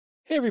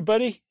Hey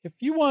everybody, if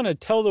you want to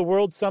tell the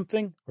world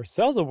something or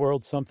sell the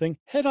world something,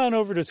 head on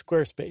over to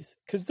Squarespace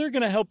because they're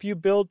going to help you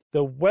build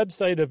the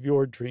website of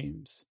your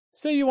dreams.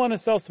 Say you want to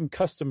sell some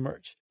custom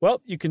merch.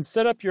 Well, you can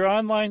set up your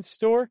online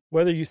store,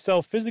 whether you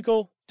sell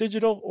physical,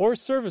 digital, or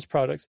service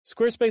products.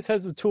 Squarespace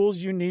has the tools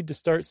you need to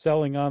start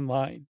selling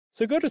online.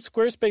 So go to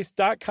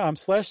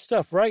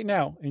squarespace.com/stuff right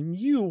now and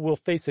you will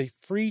face a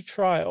free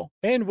trial.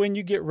 And when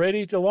you get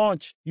ready to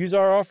launch, use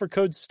our offer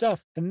code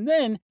STUFF and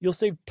then you'll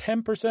save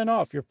 10%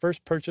 off your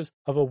first purchase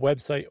of a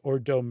website or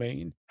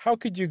domain. How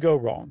could you go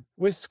wrong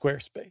with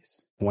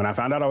Squarespace? When I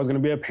found out I was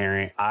going to be a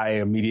parent, I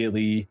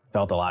immediately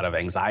felt a lot of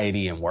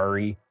anxiety and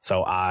worry.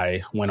 So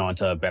I went on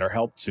to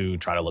BetterHelp to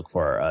try to look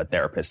for a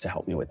therapist to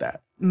help me with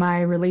that.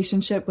 My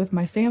relationship with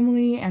my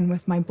family and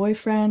with my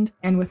boyfriend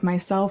and with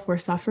myself were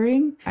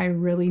suffering. I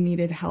really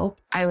needed help.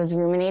 I was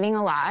ruminating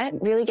a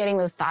lot. Really getting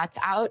those thoughts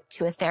out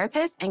to a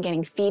therapist and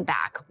getting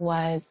feedback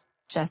was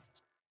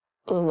just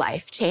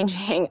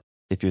life-changing.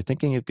 If you're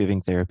thinking of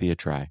giving therapy a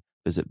try,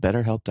 visit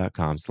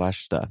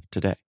BetterHelp.com/stuff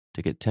today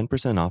to get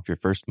 10% off your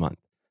first month.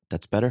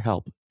 That's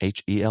BetterHelp,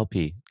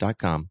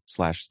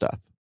 HELP.com/stuff.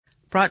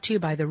 Brought to you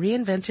by the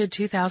reinvented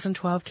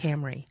 2012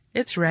 Camry.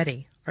 It's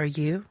ready. Are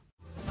you?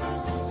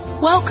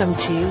 Welcome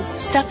to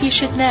Stuff You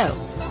Should Know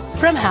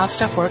from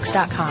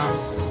HowStuffWorks.com.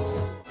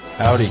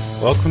 Howdy.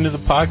 Welcome to the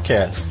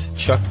podcast.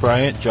 Chuck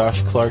Bryant,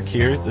 Josh Clark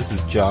here. This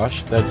is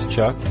Josh. That's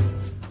Chuck.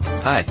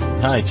 Hi.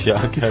 Hi,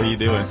 Chuck. How you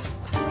doing?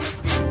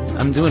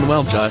 I'm doing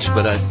well, Josh,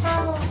 but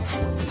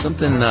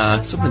something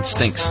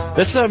stinks.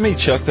 That's not me,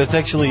 Chuck. That's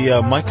actually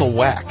Michael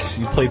Wax.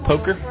 You play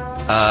poker?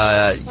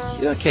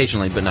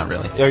 Occasionally, but not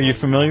really. Are you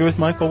familiar with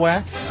Michael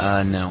Wax?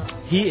 No.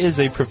 He is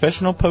a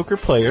professional poker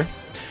player.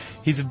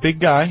 He's a big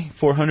guy,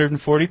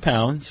 440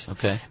 pounds.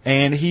 Okay.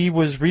 And he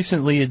was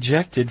recently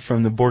ejected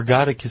from the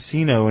Borgata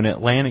Casino in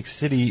Atlantic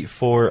City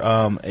for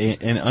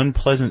an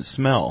unpleasant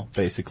smell,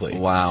 basically.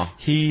 Wow.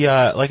 He,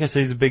 like I said,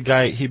 he's a big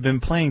guy. He'd been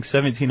playing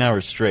 17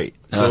 hours straight.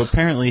 So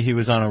apparently he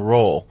was on a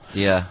roll.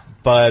 Yeah.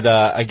 But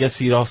I guess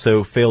he'd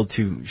also failed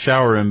to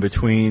shower in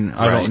between.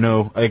 I don't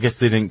know. I guess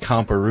they didn't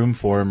comp a room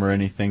for him or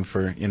anything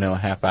for, a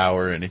half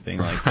hour or anything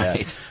like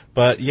that.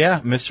 But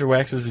yeah, Mr.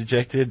 Wax was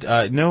ejected.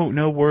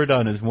 No word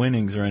on his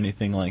winnings or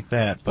anything like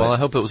that. But well, I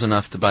hope it was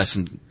enough to buy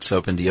some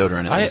soap and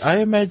deodorant at least. I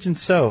imagine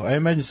so.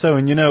 And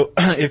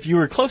if you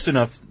were close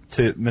enough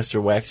to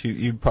Mr. Wax,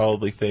 you'd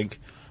probably think,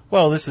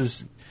 well, this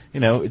is,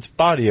 it's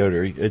body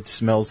odor. It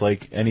smells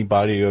like any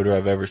body odor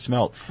I've ever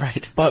smelled.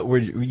 Right. But were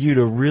you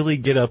to really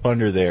get up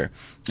under there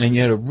and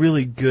you had a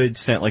really good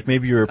scent, like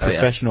maybe you're a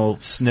professional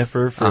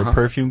sniffer for a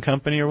perfume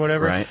company or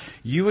whatever, right,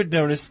 you would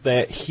notice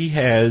that he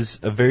has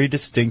a very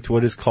distinct,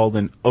 what is called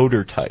an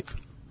odor type.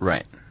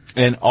 Right.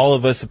 And all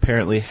of us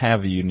apparently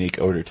have a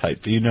unique odor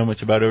type. Do you know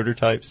much about odor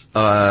types?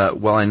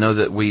 Well, I know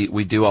that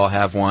we do all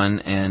have one,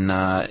 and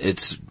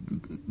it's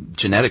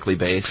genetically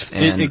based.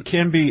 And it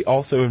can be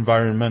also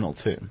environmental,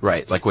 too.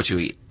 Right, like what you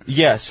eat.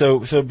 Yeah, so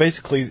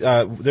basically,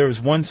 there was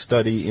one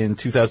study in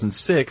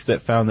 2006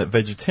 that found that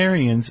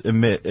vegetarians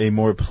emit a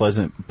more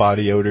pleasant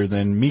body odor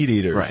than meat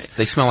eaters. Right.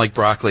 They smell like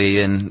broccoli,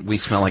 and we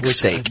smell like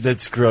steak.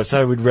 That's gross.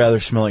 I would rather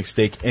smell like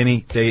steak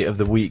any day of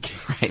the week.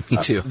 Right, me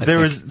too.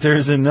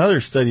 There's another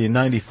study in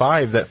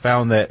 95 that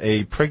found that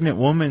a pregnant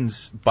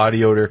woman's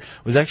body odor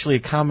was actually a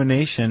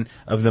combination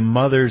of the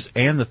mother's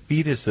and the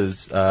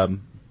fetus's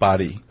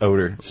body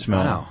odor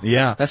smell. Wow.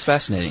 Yeah. That's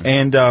fascinating.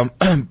 And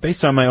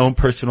based on my own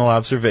personal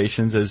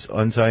observations, as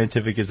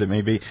unscientific as it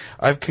may be,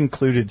 I've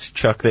concluded,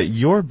 Chuck, that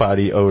your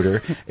body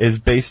odor is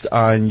based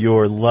on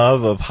your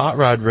love of hot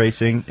rod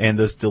racing and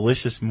those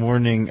delicious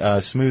morning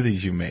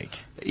smoothies you make.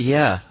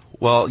 Yeah.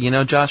 Well,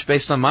 Josh,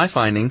 based on my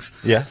findings,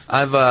 yes,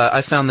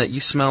 I found that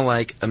you smell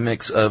like a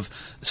mix of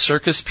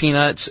circus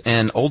peanuts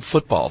and old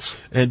footballs.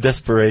 And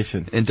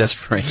desperation.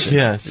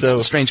 Yeah, so it's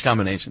a strange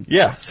combination.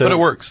 Yeah, but it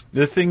works.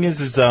 The thing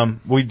is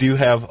we do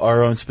have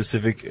our own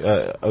specific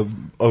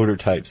odor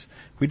types.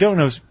 We don't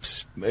know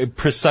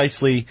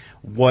precisely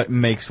what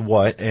makes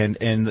what,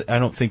 and I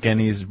don't think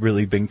any has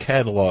really been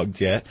cataloged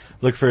yet.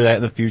 Look for that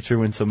in the future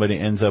when somebody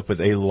ends up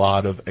with a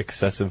lot of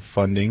excessive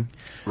funding.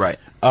 Right.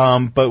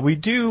 But we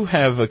do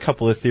have a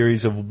couple of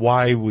theories of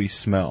why we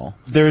smell.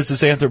 There's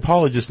this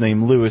anthropologist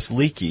named Louis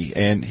Leakey,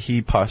 and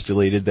he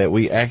postulated that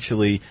we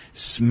actually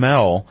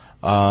smell,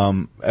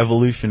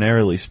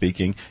 evolutionarily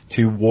speaking,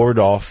 to ward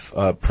off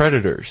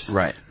predators.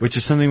 Right. Which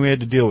is something we had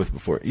to deal with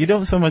before. You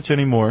don't so much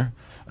anymore,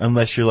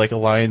 unless you're like a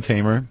lion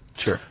tamer.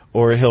 Sure.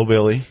 Or a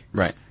hillbilly.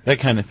 Right. That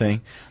kind of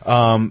thing.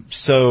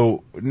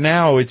 So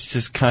now it's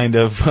just kind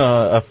of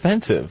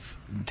offensive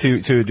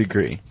to a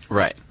degree.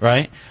 Right.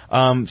 Right?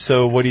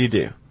 So what do you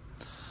do?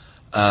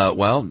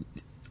 Well,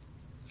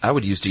 I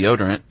would use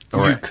deodorant.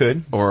 You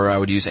could. Or I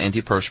would use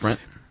antiperspirant.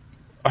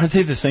 Aren't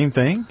they the same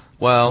thing?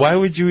 Well, why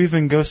would you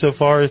even go so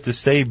far as to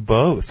say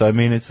both? I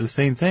mean, it's the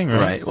same thing, right?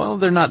 Right. Well,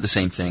 they're not the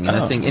same thing. And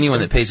I think anyone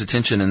that pays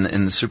attention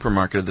in the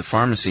supermarket or the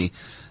pharmacy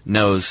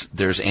knows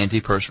there's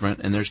antiperspirant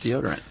and there's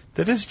deodorant.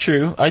 That is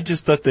true. I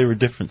just thought they were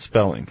different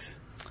spellings.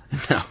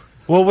 No.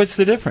 Well, what's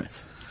the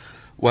difference?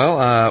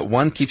 Well,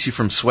 one keeps you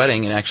from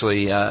sweating and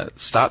actually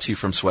stops you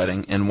from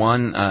sweating, and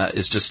one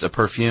is just a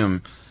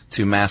perfume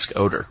to mask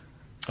odor.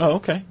 Oh,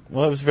 okay.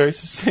 Well, it was very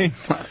succinct.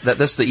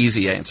 That's the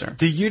easy answer.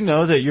 Do you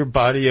know that your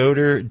body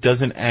odor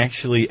doesn't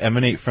actually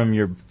emanate from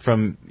your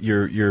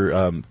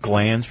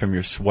glands, from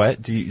your sweat?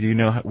 Do you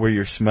know where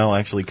your smell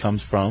actually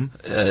comes from?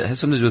 It has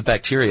something to do with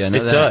bacteria. I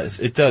know that.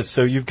 It does.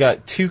 So you've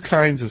got two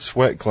kinds of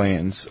sweat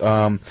glands.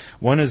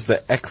 One is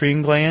the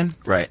eccrine gland,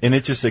 right, and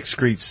it just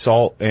excretes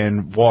salt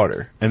and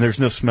water, and there's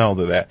no smell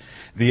to that.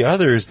 The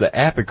other is the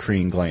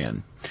apocrine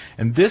gland,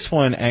 and this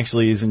one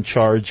actually is in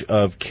charge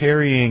of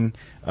carrying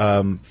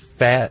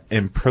fat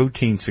and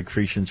protein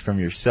secretions from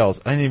your cells.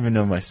 I didn't even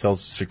know my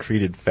cells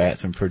secreted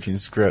fats and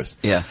proteins. It's gross.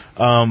 Yeah.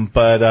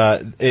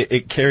 But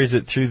it carries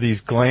it through these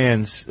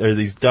glands, or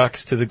these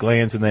ducts to the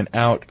glands, and then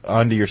out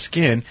onto your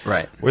skin,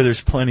 right, where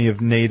there's plenty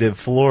of native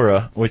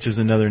flora, which is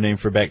another name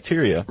for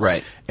bacteria.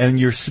 Right. And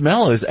your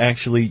smell is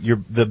actually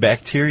the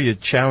bacteria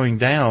chowing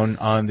down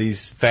on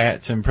these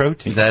fats and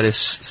proteins. That is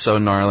so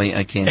gnarly.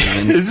 I can't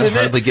even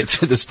hardly get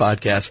through this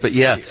podcast. But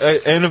yeah.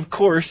 And of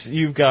course,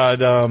 you've got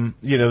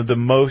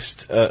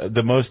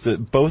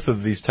both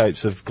of these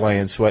types of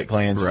glands, sweat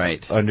glands,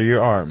 right, under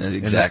your arm,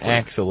 exactly, in the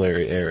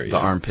axillary area. The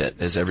armpit,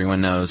 as everyone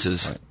knows,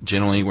 is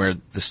generally where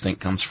the stink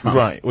comes from.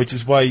 Right, which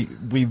is why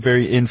we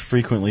very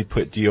infrequently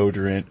put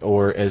deodorant,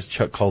 or as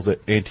Chuck calls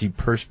it,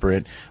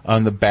 antiperspirant,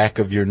 on the back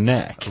of your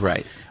neck.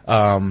 Right.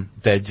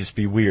 That'd just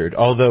be weird.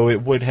 Although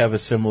it would have a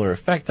similar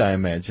effect, I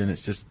imagine.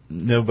 It's just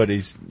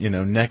nobody's,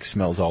 neck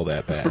smells all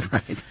that bad.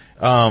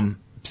 Right.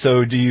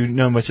 So do you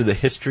know much of the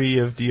history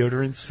of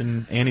deodorants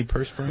and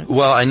antiperspirants?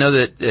 Well, I know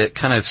that it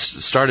kind of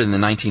started in the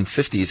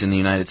 1950s in the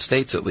United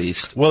States, at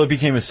least. Well, it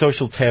became a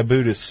social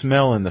taboo to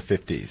smell in the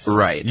 50s.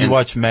 Right. You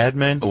watch Mad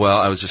Men? Well,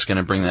 I was just going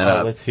to bring that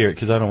up. Let's hear it,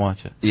 because I don't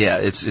watch it. Yeah,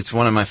 it's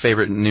one of my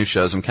favorite news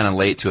shows. I'm kind of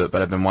late to it,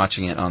 but I've been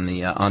watching it on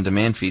the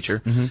on-demand feature.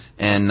 Mm-hmm.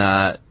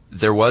 And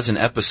there was an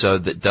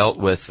episode that dealt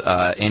with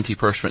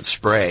antiperspirant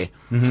spray,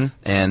 mm-hmm,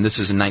 and this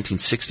is in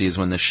 1960 is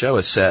when the show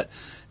is set.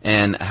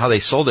 And how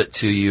they sold it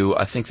to you,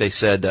 I think they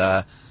said,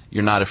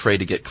 you're not afraid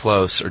to get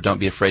close, or don't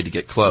be afraid to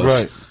get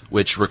close, right,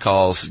 which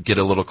recalls Get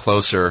a Little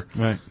Closer,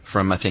 right,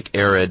 from, I think,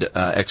 Arid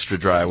Extra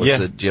Dry was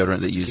the deodorant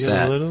that used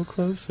that. Get a little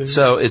closer.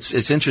 So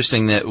it's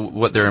interesting that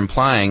what they're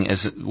implying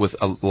is, with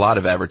a lot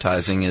of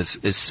advertising, is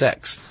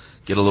sex.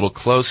 Get a little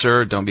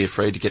closer, don't be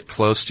afraid to get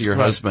close to your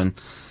husband.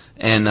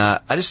 And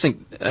I just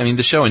think,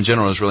 the show in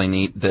general is really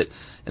neat, that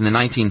in the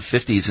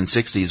 1950s and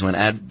 60s, when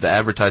the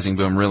advertising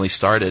boom really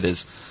started,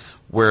 is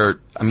where,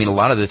 a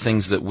lot of the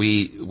things that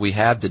we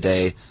have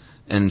today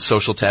and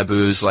social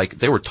taboos, like,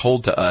 they were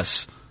told to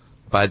us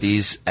by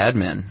these ad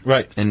men,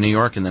 right, in New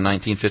York in the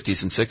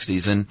 1950s and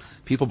 60s, and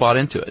people bought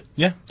into it.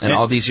 Yeah. And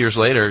all these years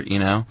later,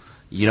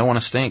 you don't want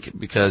to stink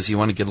because you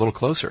want to get a little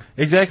closer.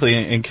 Exactly.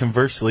 And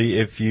conversely,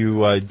 if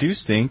you do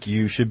stink,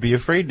 you should be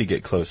afraid to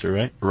get closer,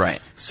 right? Right.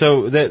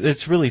 So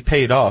it's really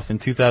paid off. In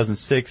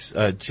 2006,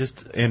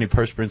 just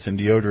antiperspirants and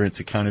deodorants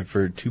accounted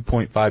for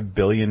 $2.5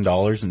 billion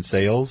in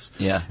sales.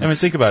 Yeah.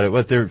 Think about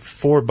it. They're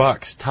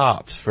 $4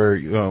 tops for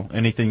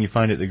anything you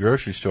find at the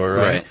grocery store,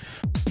 right?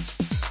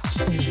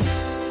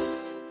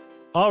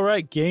 All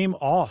right, game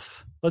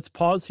off. Let's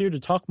pause here to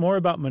talk more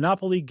about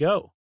Monopoly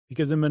Go.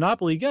 Because in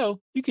Monopoly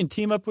Go, you can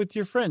team up with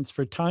your friends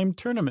for timed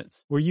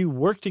tournaments where you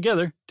work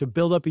together to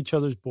build up each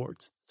other's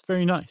boards. It's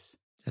very nice.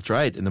 That's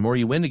right. And the more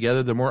you win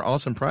together, the more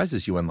awesome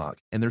prizes you unlock.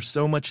 And there's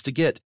so much to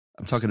get.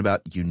 I'm talking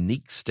about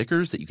unique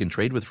stickers that you can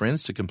trade with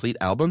friends to complete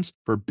albums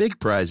for big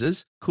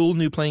prizes, cool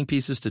new playing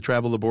pieces to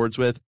travel the boards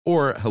with,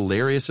 or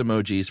hilarious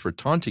emojis for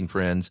taunting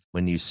friends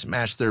when you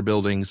smash their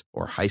buildings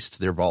or heist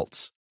their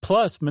vaults.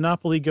 Plus,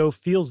 Monopoly Go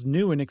feels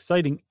new and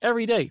exciting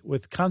every day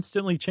with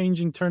constantly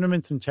changing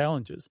tournaments and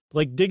challenges,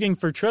 like digging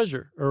for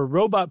treasure or a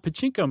robot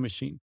pachinko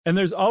machine. And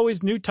there's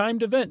always new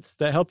timed events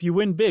that help you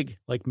win big,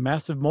 like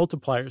massive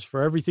multipliers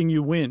for everything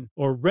you win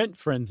or rent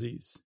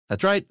frenzies.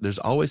 That's right. There's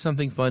always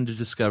something fun to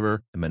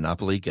discover in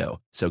Monopoly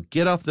Go. So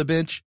get off the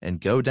bench and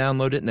go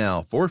download it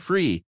now for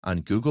free on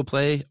Google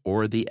Play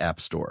or the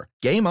App Store.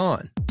 Game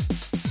on!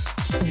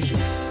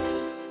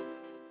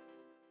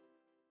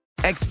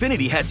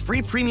 Xfinity has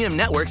free premium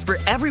networks for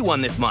everyone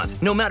this month,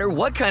 no matter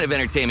what kind of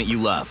entertainment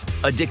you love.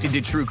 Addicted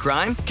to true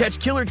crime? Catch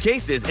killer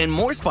cases and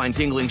more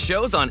spine-tingling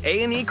shows on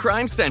A&E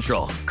Crime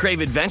Central. Crave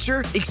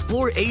adventure?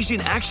 Explore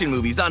Asian action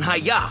movies on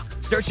Hi-Ya.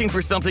 Searching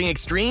for something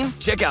extreme?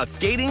 Check out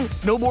skating,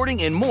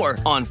 snowboarding, and more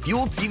on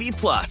Fuel TV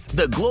Plus,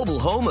 the global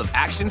home of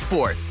action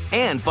sports.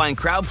 And find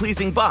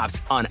crowd-pleasing bops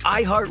on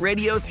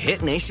iHeartRadio's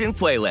Hit Nation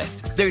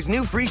playlist. There's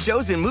new free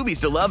shows and movies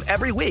to love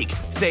every week.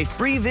 Say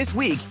free this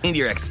week in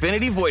your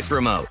Xfinity voice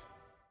remote.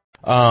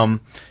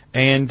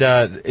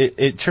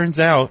 It turns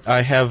out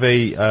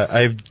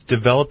I've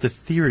developed a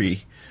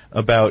theory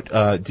about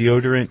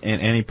deodorant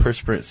and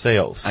antiperspirant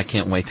sales. I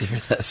can't wait to hear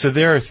that. So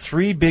there are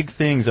three big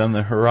things on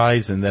the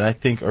horizon that I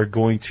think are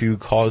going to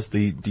cause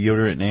the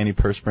deodorant and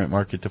antiperspirant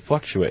market to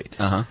fluctuate.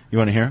 Uh-huh. You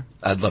want to hear?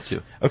 I'd love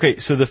to. Okay,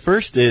 so the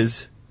first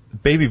is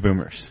baby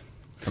boomers.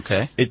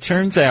 Okay. It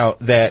turns out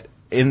that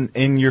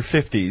in your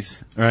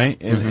 50s,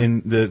 right?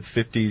 In the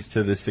 50s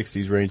to the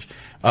 60s range,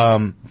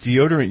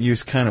 deodorant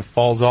use kind of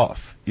falls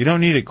off. You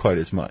don't need it quite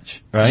as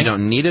much, right? You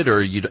don't need it,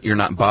 or you're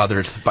not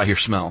bothered by your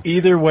smell?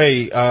 Either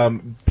way,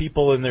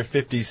 people in their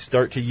 50s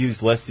start to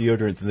use less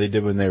deodorant than they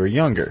did when they were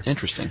younger.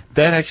 Interesting.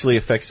 That actually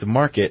affects the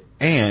market,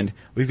 and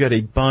we've got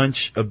a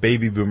bunch of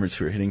baby boomers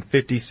who are hitting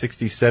 50,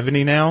 60,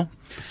 70 now.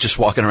 Just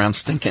walking around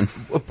stinking.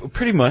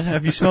 Pretty much.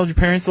 Have you smelled your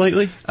parents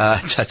lately? I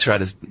try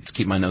to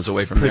keep my nose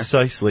away from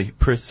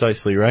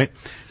Precisely, right?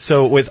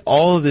 So with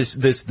all of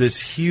this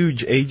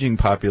huge aging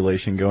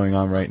population going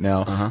on right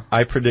now,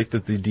 I predict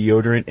that the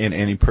deodorant and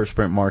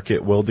antiperspirant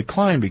market will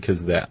decline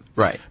because of that.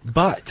 Right.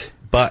 But,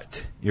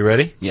 you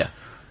ready? Yeah.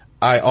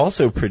 I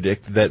also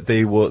predict that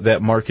that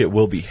market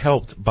will be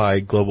helped by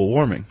global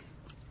warming.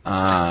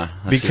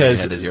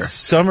 Because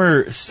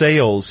summer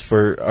sales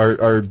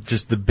are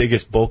just the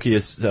biggest,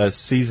 bulkiest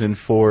season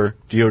for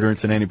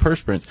deodorants and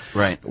antiperspirants.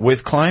 Right.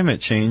 With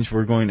climate change,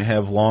 we're going to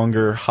have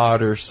longer,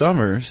 hotter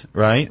summers,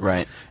 right?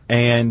 Right.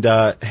 And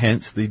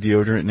hence the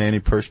deodorant and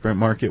antiperspirant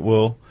market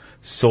will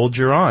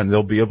soldier on.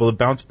 They'll be able to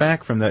bounce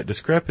back from that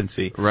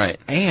discrepancy. Right.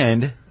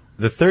 And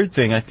the third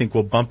thing I think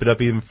will bump it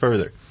up even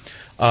further.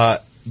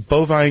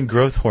 Bovine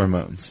growth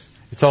hormones.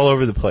 It's all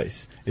over the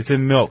place. It's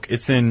in milk.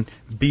 It's in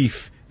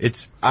beef.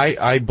 It's,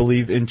 I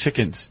believe, in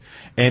chickens.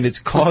 And it's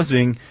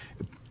causing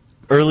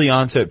early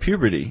onset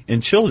puberty in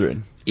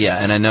children. Yeah,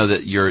 and I know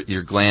that your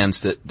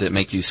glands that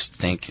make you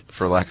stink,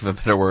 for lack of a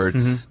better word,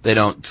 they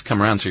don't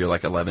come around until you're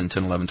like 11,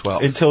 10, 11,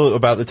 12. Until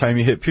about the time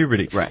you hit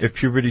puberty. Right. If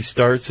puberty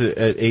starts at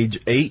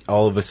age 8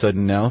 all of a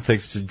sudden now,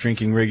 thanks to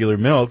drinking regular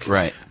milk,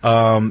 right.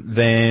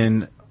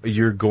 Then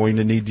you're going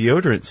to need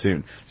deodorant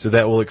soon. So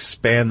that will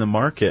expand the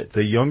market,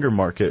 the younger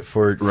market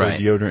for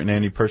deodorant and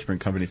antiperspirant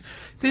companies.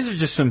 These are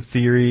just some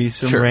theories,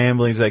 some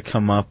ramblings I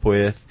come up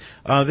with.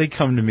 They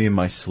come to me in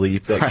my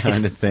sleep, that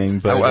kind of thing.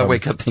 But I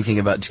wake up thinking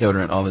about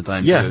deodorant all the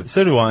time, yeah, too.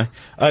 so do I.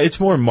 It's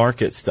more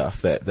market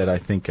stuff that I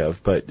think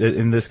of, but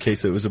in this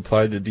case it was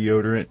applied to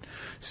deodorant.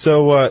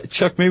 So,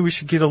 Chuck, maybe we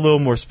should get a little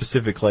more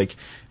specific, like,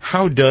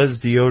 how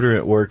does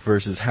deodorant work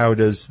versus how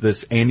does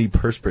this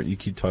antiperspirant you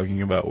keep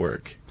talking about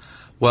work?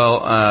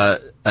 Well,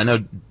 I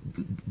know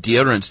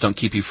deodorants don't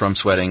keep you from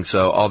sweating,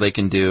 so all they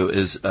can do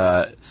is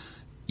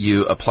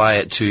you apply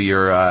it to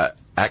your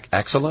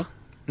axilla.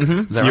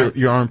 Is that right?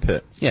 Your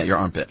armpit. Yeah, your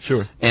armpit.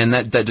 Sure. And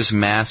that just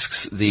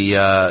masks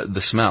the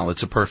smell.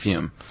 It's a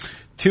perfume.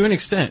 To an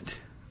extent.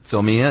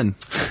 Fill me in.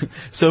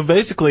 So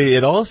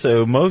basically, most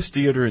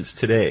deodorants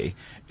today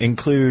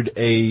include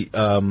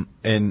an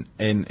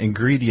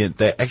ingredient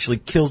that actually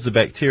kills the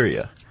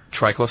bacteria.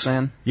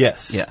 Triclosan?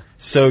 Yes. Yeah.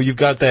 So you've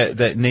got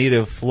that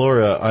native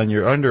flora on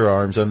your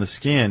underarms, on the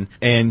skin,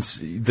 and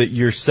that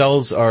your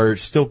cells are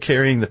still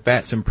carrying the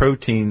fats and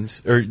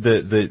proteins, or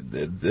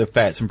the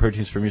fats and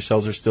proteins from your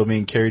cells are still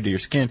being carried to your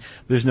skin.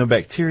 There's no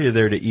bacteria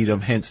there to eat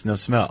them, hence no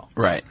smell.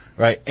 Right.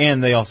 Right.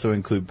 And they also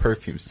include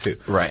perfumes too.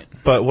 Right.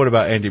 But what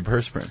about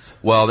antiperspirants?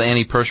 Well, the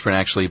antiperspirant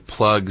actually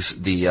plugs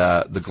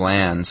the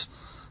glands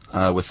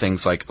with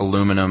things like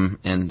aluminum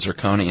and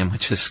zirconium,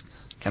 which is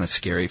kind of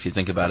scary if you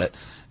think about it.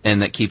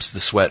 And that keeps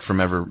the sweat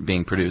from ever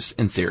being produced,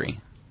 in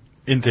theory.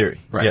 In theory,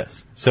 right.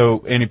 Yes. So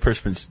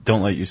antiperspirants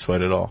don't let you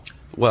sweat at all.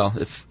 Well,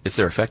 if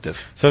they're effective.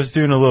 So I was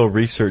doing a little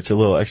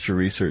extra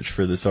research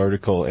for this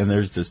article, and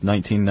there's this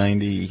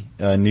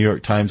 1990 New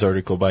York Times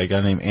article by a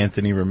guy named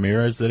Anthony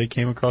Ramirez that I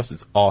came across.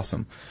 It's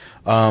awesome.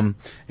 And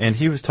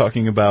he was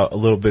talking a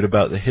little bit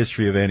about the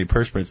history of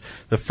antiperspirants.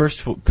 The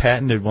first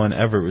patented one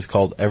ever was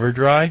called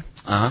Everdry.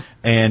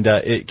 And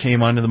it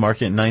came onto the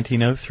market in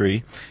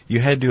 1903.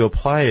 You had to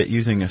apply it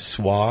using a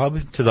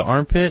swab to the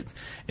armpit,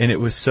 and it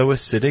was so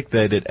acidic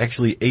that it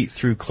actually ate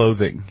through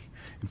clothing.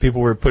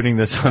 People were putting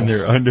this on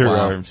their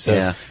underarms.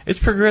 Wow. So it's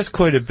progressed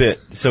quite a bit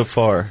so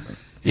far.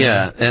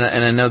 Yeah, and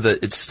I know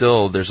that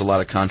there's a lot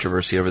of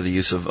controversy over the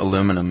use of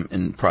aluminum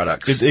in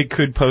products. It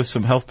could pose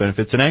some health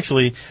benefits. And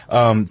actually,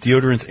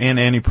 deodorants and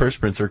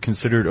antiperspirants are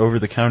considered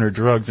over-the-counter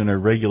drugs and are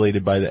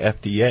regulated by the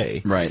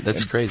FDA. Right,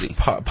 that's crazy.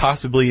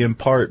 Possibly in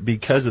part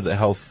because of the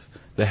health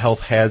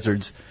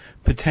hazards,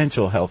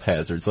 potential health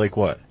hazards, like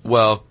what?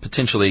 Well,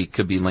 potentially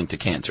could be linked to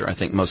cancer. I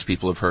think most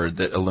people have heard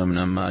that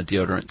aluminum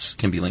deodorants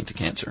can be linked to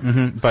cancer.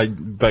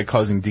 By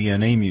causing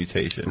DNA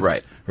mutation.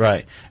 Right.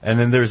 Right. And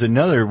then there's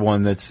another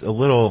one that's a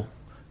little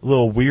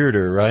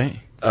weirder, right?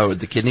 Oh,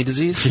 the kidney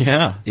disease?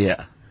 Yeah.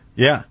 Yeah.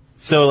 Yeah.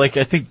 So, like,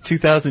 I think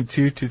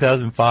 2002,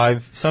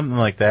 2005, something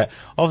like that,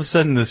 all of a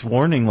sudden this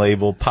warning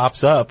label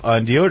pops up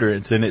on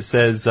deodorants, and it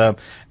says,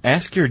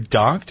 ask your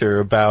doctor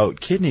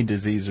about kidney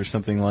disease or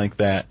something like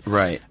that.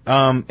 Right.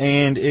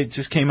 And it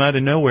just came out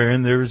of nowhere,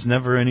 and there was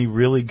never any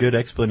really good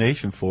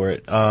explanation for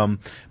it.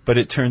 But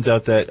it turns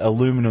out that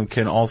aluminum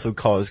can also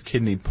cause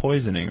kidney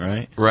poisoning,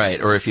 right?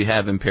 Right. Or if you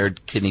have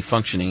impaired kidney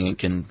functioning, it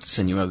can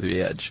send you over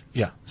the edge.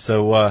 Yeah.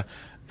 So,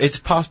 it's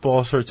possible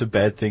all sorts of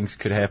bad things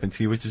could happen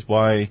to you, which is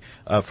why,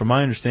 from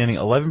my understanding,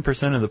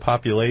 11% of the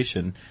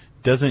population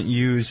of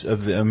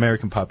the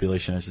American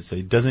population, I should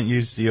say, doesn't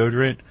use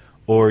deodorant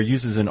or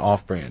uses an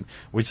off-brand,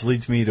 which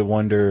leads me to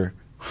wonder,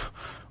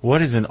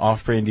 what is an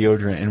off-brand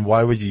deodorant and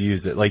why would you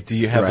use it? Like, do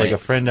you have like a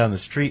friend down the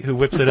street who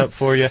whips it up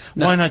for you?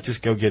 No. Why not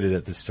just go get it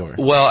at the store?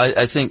 Well,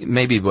 I think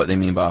maybe what they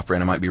mean by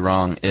off-brand, I might be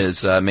wrong,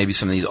 is maybe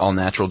some of these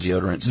all-natural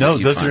deodorants. No,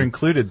 those are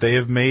included. They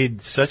have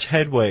made such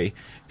headway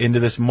into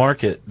this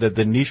market that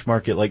the niche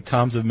market, like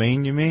Tom's of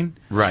Maine, you mean?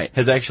 Right.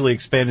 Has actually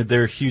expanded.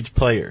 They're huge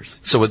players.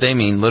 So what they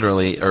mean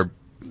literally are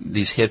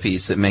these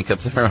hippies that make up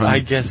their own. I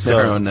guess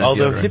so.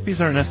 Although deodorant.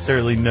 hippies aren't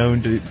necessarily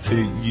known to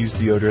use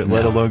deodorant,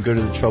 let alone go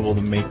to the trouble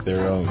to make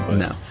their own.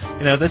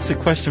 But, that's a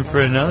question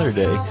for another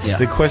day. Yeah.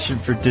 The question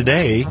for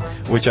today,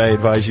 which I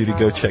advise you to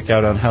go check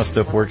out on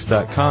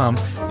howstuffworks.com,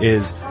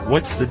 is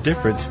what's the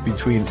difference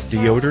between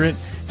deodorant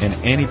and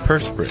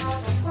antiperspirant?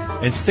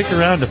 And stick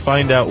around to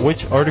find out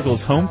which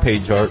article's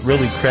homepage art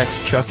really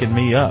cracks Chuck and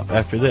me up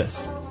after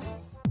this.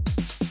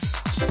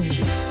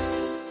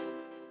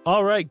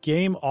 All right,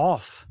 game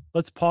off.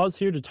 Let's pause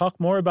here to talk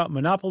more about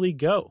Monopoly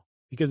Go.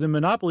 Because in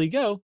Monopoly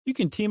Go, you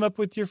can team up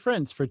with your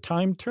friends for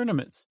timed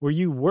tournaments where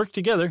you work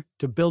together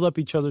to build up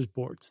each other's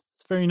boards.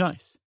 It's very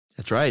nice.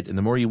 That's right. And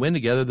the more you win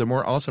together, the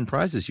more awesome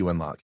prizes you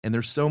unlock. And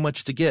there's so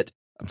much to get.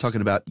 I'm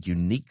talking about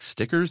unique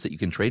stickers that you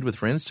can trade with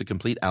friends to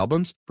complete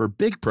albums for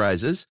big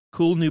prizes,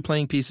 cool new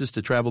playing pieces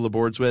to travel the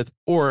boards with,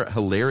 or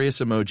hilarious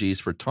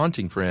emojis for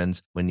taunting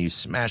friends when you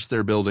smash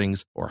their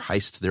buildings or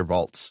heist their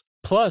vaults.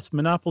 Plus,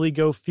 Monopoly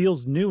Go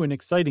feels new and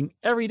exciting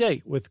every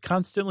day with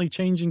constantly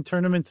changing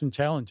tournaments and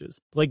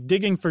challenges, like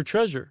digging for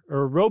treasure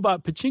or a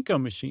robot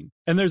pachinko machine.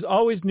 And there's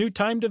always new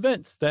timed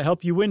events that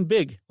help you win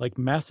big, like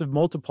massive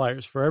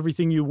multipliers for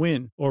everything you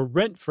win or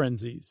rent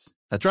frenzies.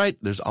 That's right.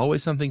 There's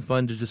always something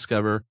fun to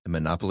discover in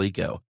Monopoly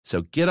Go.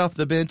 So get off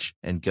the bench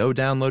and go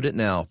download it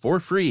now for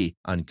free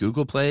on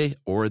Google Play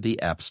or the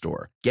App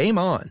Store. Game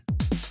on!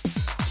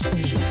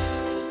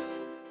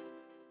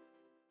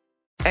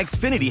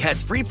 Xfinity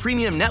has free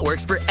premium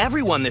networks for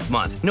everyone this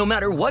month, no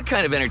matter what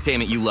kind of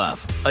entertainment you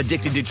love.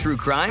 Addicted to true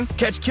crime?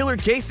 Catch killer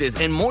cases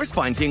and more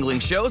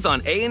spine-tingling shows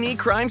on A&E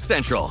Crime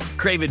Central.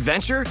 Crave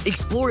adventure?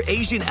 Explore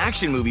Asian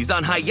action movies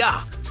on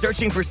Hi-Ya.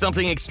 Searching for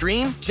something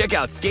extreme? Check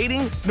out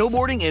skating,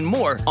 snowboarding, and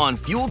more on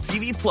Fuel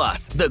TV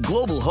Plus, the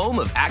global home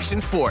of action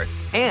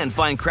sports. And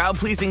find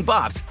crowd-pleasing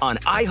bops on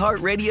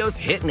iHeartRadio's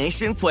Hit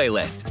Nation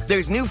playlist.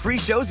 There's new free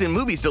shows and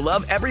movies to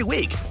love every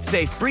week.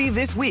 Say free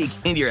this week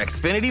in your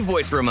Xfinity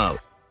voice remote.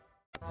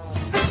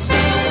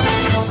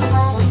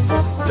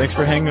 Thanks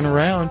for hanging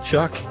around,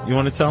 Chuck. You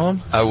want to tell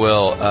them? I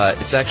will.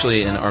 It's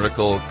actually an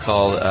article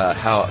called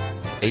How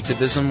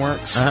Atavism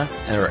Works,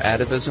 or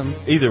atavism.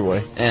 Either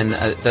way. And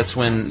that's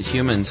when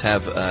humans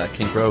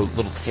can grow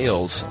little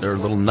tails or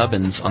little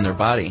nubbins on their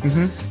body.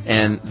 Mm-hmm.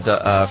 And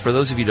for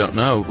those of you who don't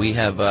know, we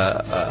have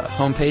a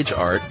homepage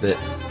art that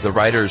the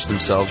writers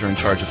themselves are in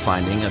charge of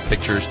finding,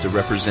 pictures to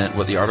represent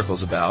what the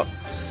article's about.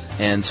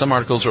 And some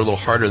articles are a little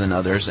harder than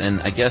others,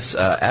 and I guess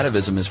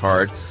atavism is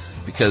hard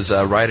because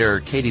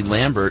writer Katie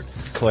Clambert,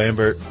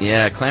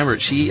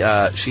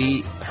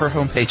 her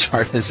homepage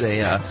art is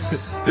a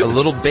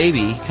little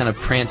baby kind of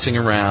prancing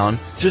around,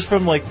 just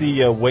from like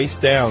the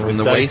waist down, from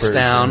the waist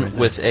down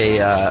with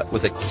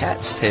a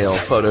cat's tail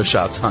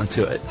photoshopped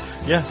onto it.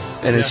 Yes,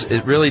 and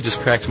it really just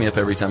cracks me up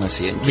every time I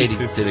see it. And Katie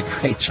did a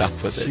great job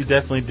with it. She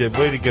definitely did.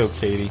 Way to go,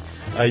 Katie.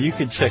 You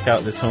can check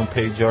out this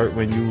homepage art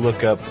when you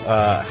look up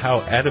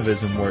how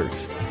atavism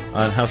works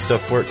on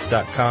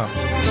howstuffworks.com.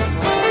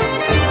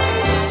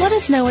 Let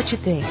us know what you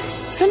think.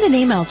 Send an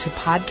email to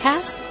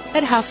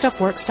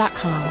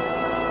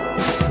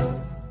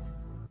podcast@howstuffworks.com.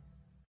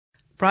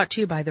 Brought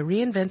to you by the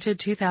reinvented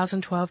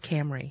 2012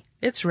 Camry.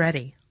 It's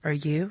ready. Are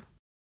you?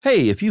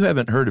 Hey, if you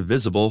haven't heard of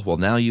Visible, well,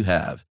 now you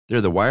have.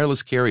 They're the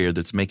wireless carrier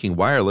that's making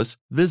wireless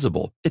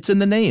visible. It's in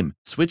the name.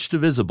 Switch to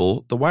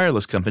Visible, the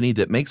wireless company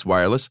that makes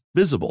wireless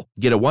visible.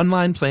 Get a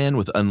one-line plan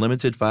with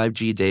unlimited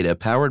 5G data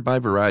powered by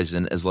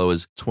Verizon as low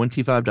as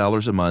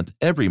 $25 a month,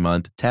 every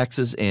month,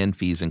 taxes and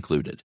fees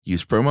included.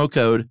 Use promo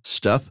code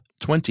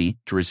STUFF20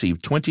 to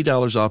receive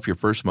 $20 off your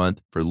first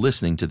month for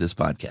listening to this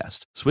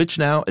podcast. Switch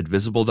now at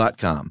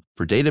Visible.com.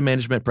 For data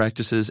management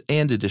practices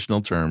and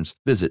additional terms,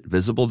 visit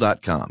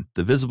Visible.com.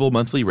 The Visible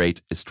monthly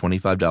rate is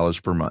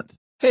 $25 per month.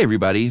 Hey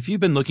everybody, if you've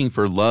been looking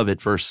for love at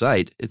first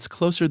sight, it's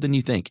closer than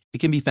you think. It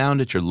can be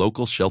found at your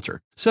local shelter.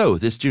 So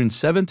this June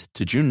 7th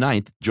to June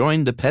 9th,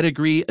 join the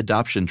Pedigree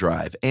Adoption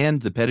Drive,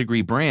 and the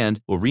Pedigree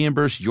brand will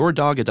reimburse your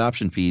dog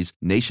adoption fees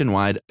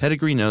nationwide.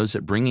 Pedigree knows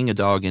that bringing a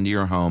dog into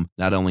your home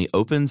not only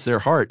opens their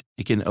heart,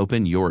 it can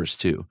open yours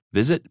too.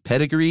 Visit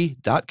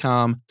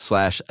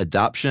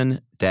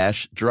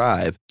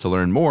pedigree.com/adoption-drive to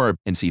learn more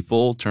and see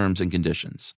full terms and conditions.